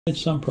Made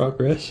some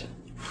progress.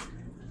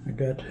 I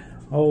got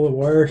all the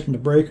wires and the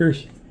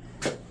breakers.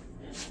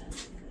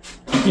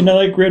 You know,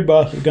 that Grid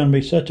Boss is going to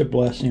be such a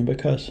blessing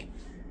because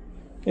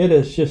it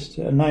is just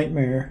a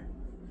nightmare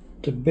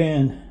to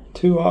bend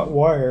 2-aught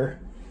wire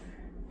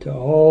to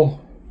all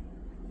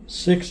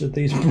 6 of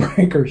these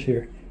breakers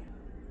here.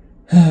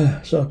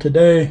 So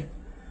today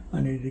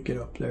I need to get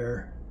up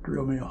there,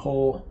 drill me a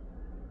hole,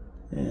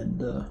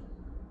 and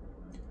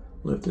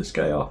lift this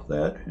guy off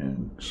that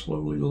and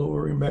slowly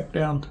lower him back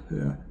down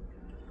to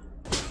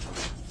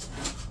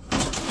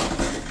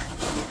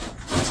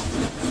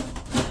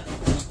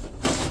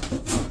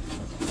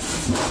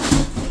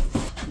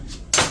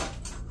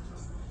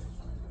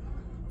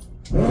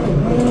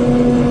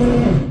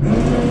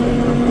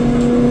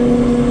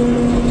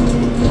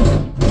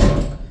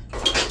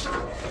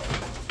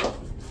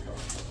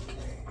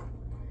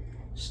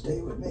stay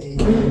with me.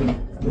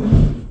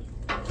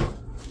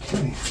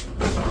 Okay.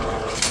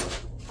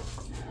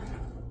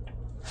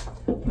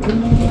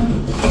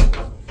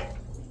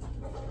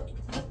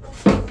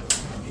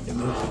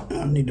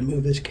 I need to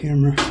move this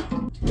camera.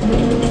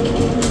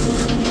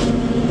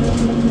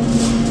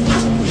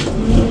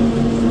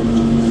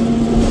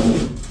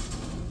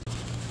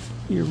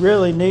 You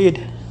really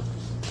need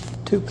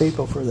 2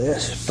 people for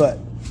this, but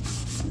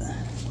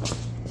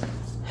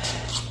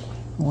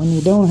when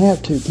you don't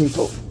have 2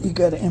 people, you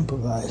got to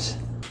improvise.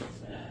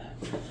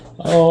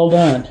 All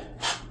done.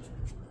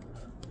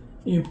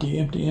 Empty,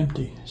 empty,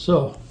 empty.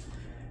 So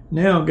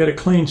now I've got a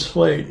clean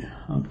slate.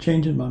 I'm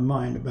changing my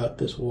mind about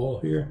this wall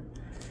here.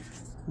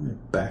 Let me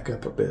back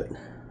up a bit.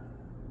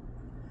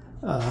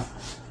 I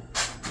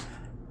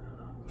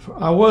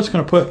was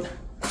going to put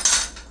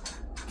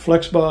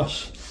Flex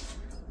Boss,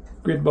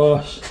 Grid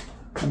Boss,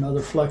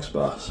 another Flex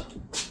Boss,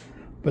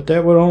 but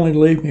that would only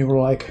leave me with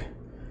like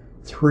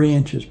 3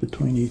 inches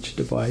between each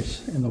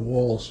device and the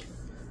walls.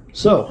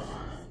 So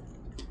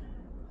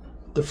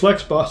the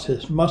Flex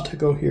Boss must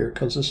go here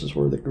because this is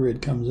where the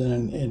grid comes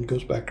in and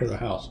goes back to the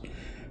house.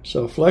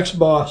 So Flex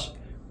Boss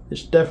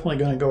is definitely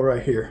going to go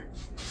right here.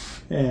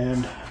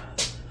 And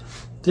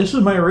this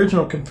is my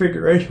original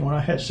configuration when I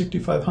had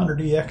 6500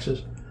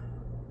 EXs.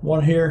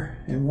 One here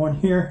and one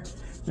here,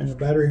 and the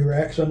battery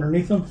racks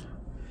underneath them.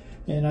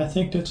 And I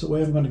think that's the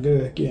way I'm going to do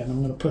it again.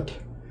 I'm going to put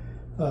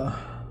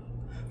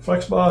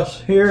Flex Boss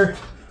here,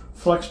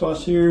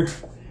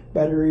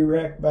 battery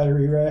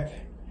rack,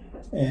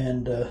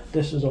 and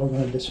this is all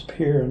going to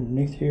disappear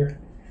underneath here,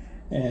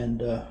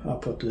 and I'll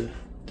put the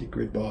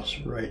Grid Boss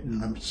right in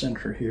the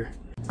center here.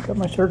 Got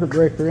my circuit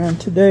breaker in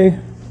today.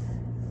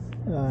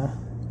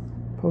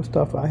 Post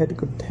office. I had to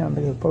go down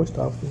to the post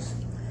office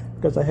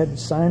because I had to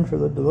sign for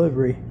the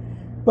delivery.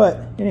 But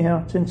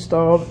anyhow, it's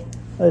installed.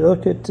 I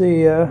looked at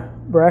the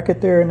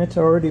bracket there, and it's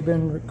already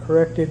been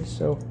corrected.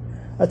 So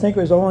I think it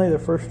was only the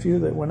first few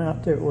that went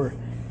out that were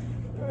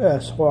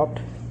swapped,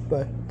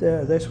 but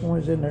this one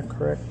is in there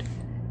correct.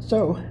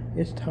 So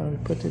it's time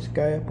to put this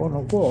guy up on the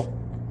wall.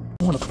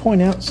 I want to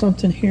point out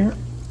something here,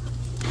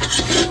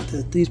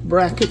 that these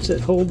brackets that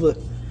hold the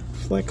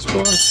Flex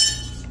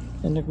Boss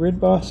and the Grid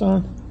Boss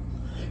on,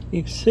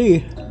 you can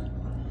see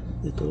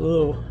that the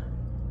little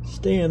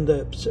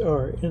stand-ups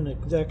are in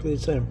exactly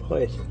the same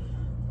place,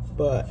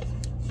 but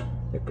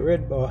the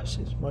Grid Boss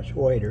is much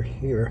wider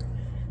here.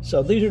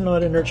 So these are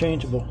not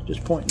interchangeable,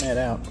 just pointing that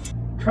out.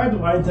 Tried to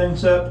line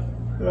things up,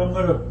 but I'm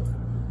going to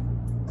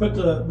put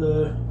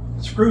the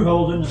screw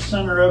holes in the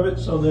center of it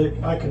so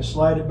that I can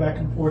slide it back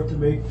and forth to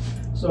me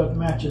so it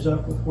matches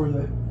up with where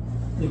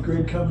the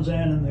grid comes in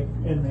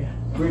and the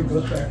grid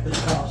goes back to the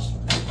house.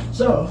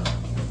 So,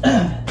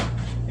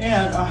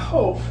 and I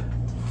hope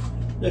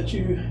that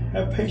you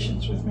have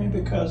patience with me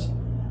because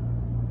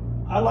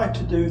I like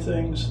to do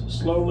things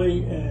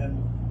slowly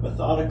and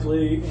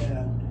methodically,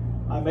 and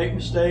I make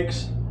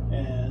mistakes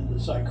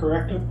and so I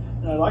correct them,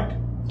 and I like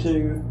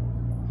to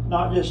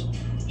not just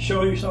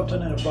show you something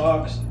in a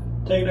box,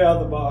 take it out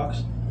of the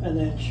box, and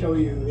then show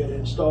you it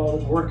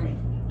installed and working.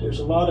 There's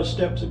a lot of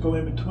steps that go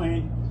in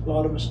between, a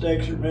lot of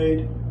mistakes are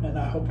made, and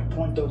I hope to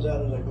point those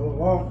out as I go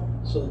along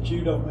so that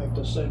you don't make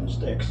those same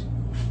mistakes.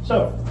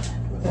 So,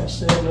 with that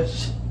said,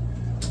 let's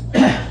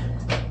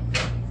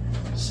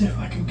see if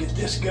I can get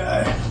this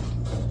guy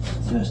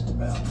just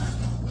about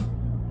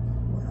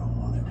where I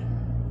want it.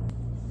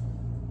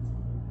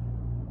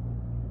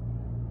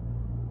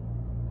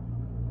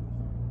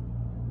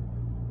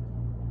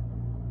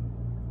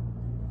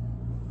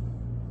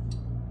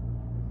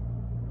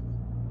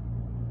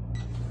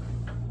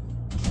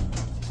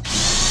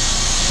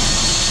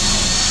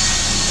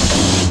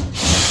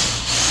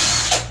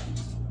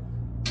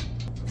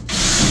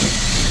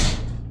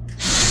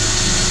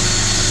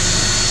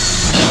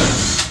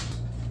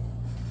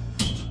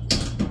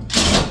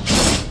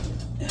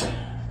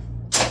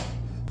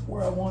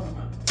 Where I want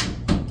them.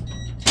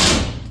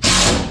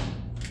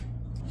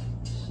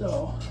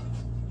 So,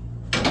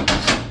 I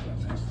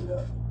messed it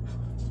up.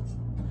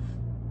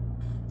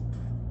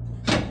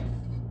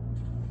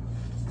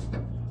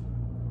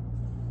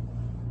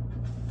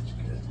 That's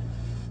good.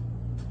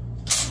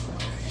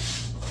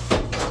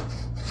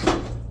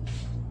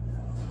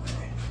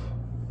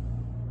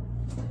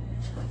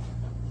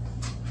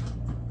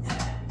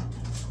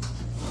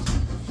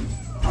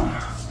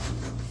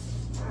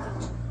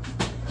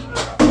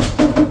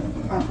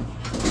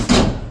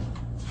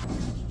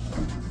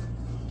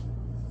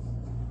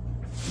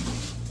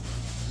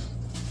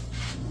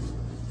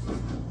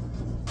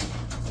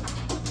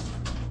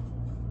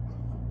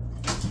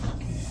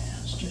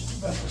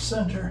 about the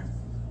center.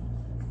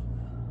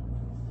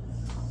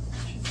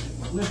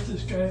 Lift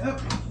this guy up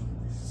and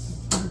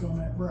put it on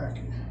that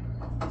bracket.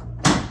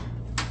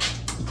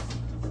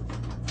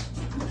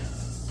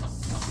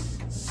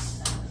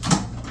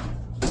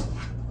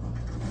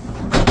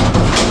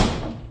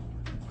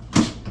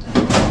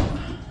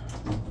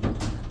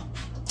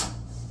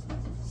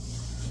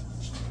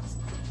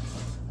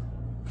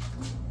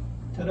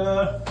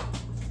 Ta-da!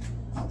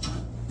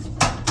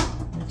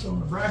 It's on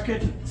the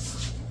bracket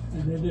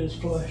and it is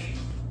flush.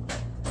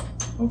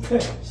 Okay,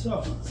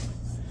 so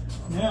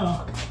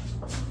now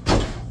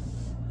I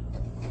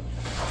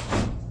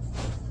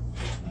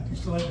can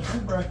slide the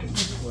bracket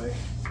this way.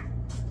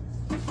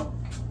 The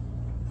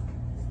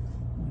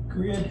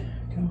grid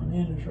coming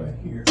in is right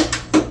here.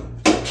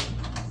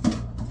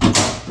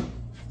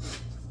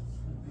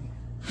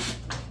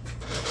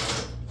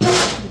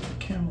 Get the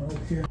camera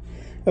over here.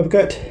 I've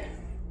got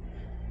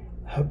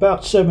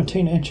about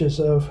 17 inches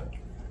of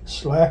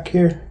slack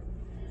here.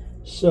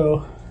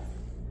 So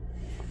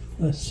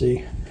let's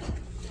see.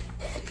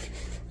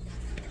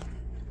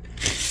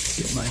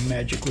 Get my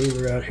magic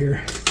ruler out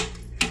here.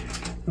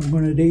 I'm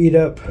going to eat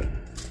up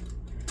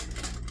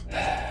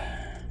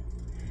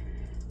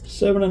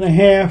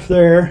 7.5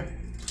 there.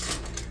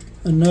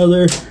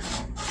 Another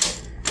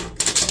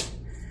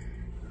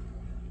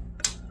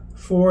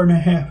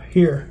 4.5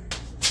 here.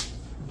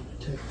 I'm going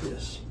to take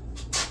this.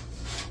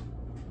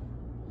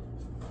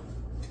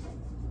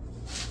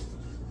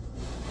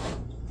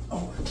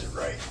 Oh, it's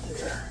right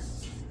there.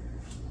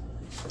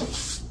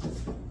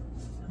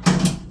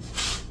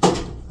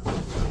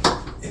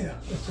 Yeah,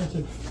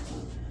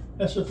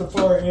 that's at the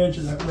far edge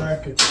of that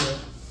bracket. So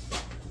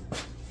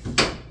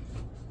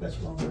that's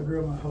where I'm going to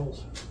drill my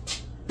holes.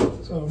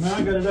 So now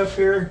I got it up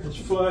here. It's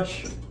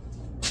flush.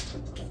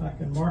 I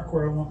can mark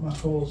where I want my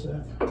holes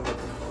at.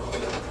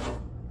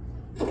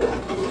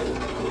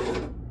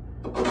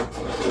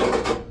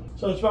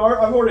 So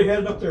I've already had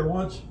it up there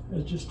once,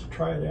 just to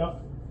try it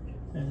out.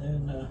 And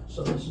then,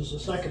 so this is the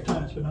second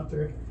time it's been up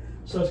there.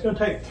 So it's going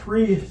to take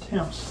 3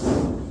 attempts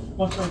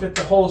once I get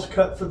the holes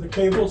cut for the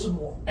cables and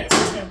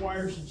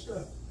wires and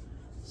stuff.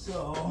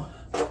 So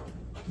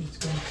it's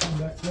going to come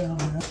back down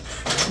now.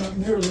 Not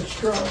nearly as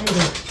strong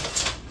either.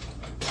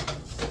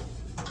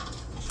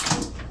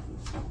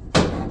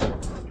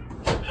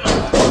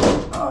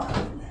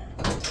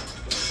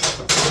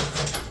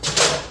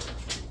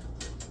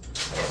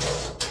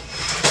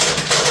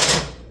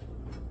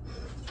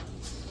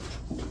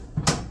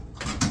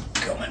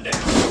 Coming down.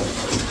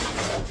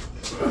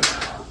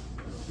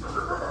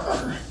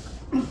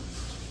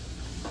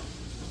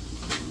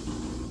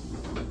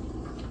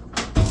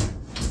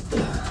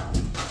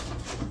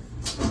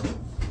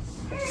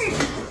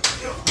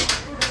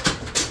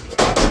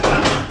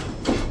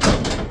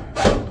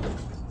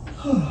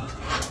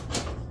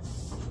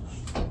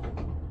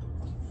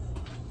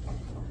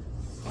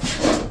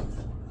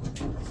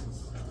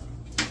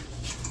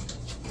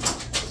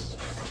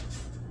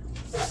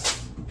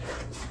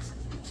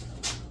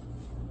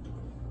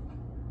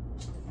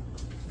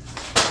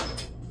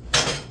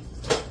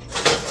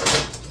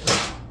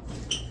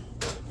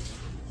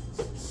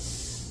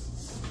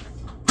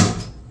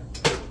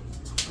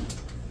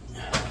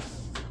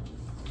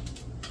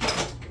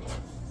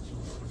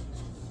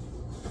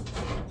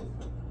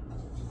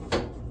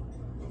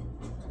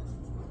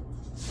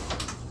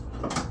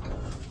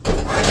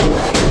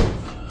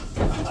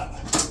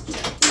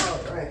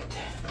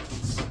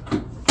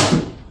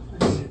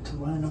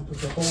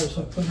 The holes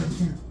I put in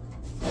here.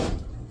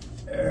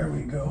 There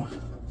we go.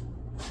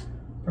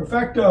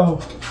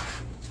 Perfecto.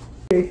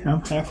 Okay,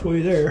 I'm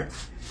halfway there.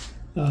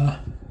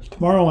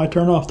 Tomorrow I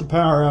turn off the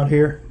power out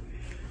here,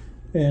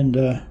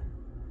 and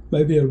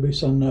maybe it'll be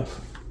sun enough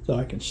so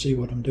I can see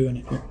what I'm doing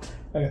in here.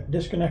 I got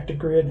disconnected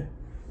grid,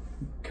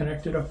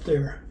 connected up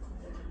there,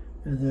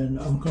 and then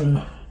I'm going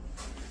to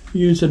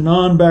use the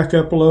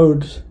non-backup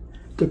loads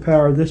to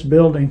power this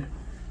building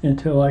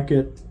until I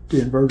get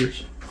the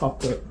inverters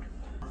popped up.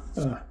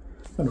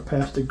 I'm going to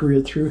pass the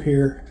grid through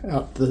here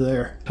out to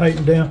there.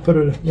 Tighten down, put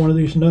one of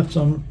these nuts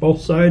on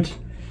both sides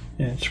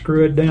and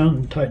screw it down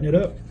and tighten it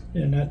up.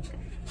 And that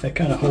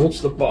kind of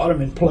holds the bottom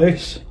in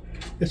place.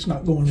 It's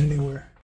not going anywhere.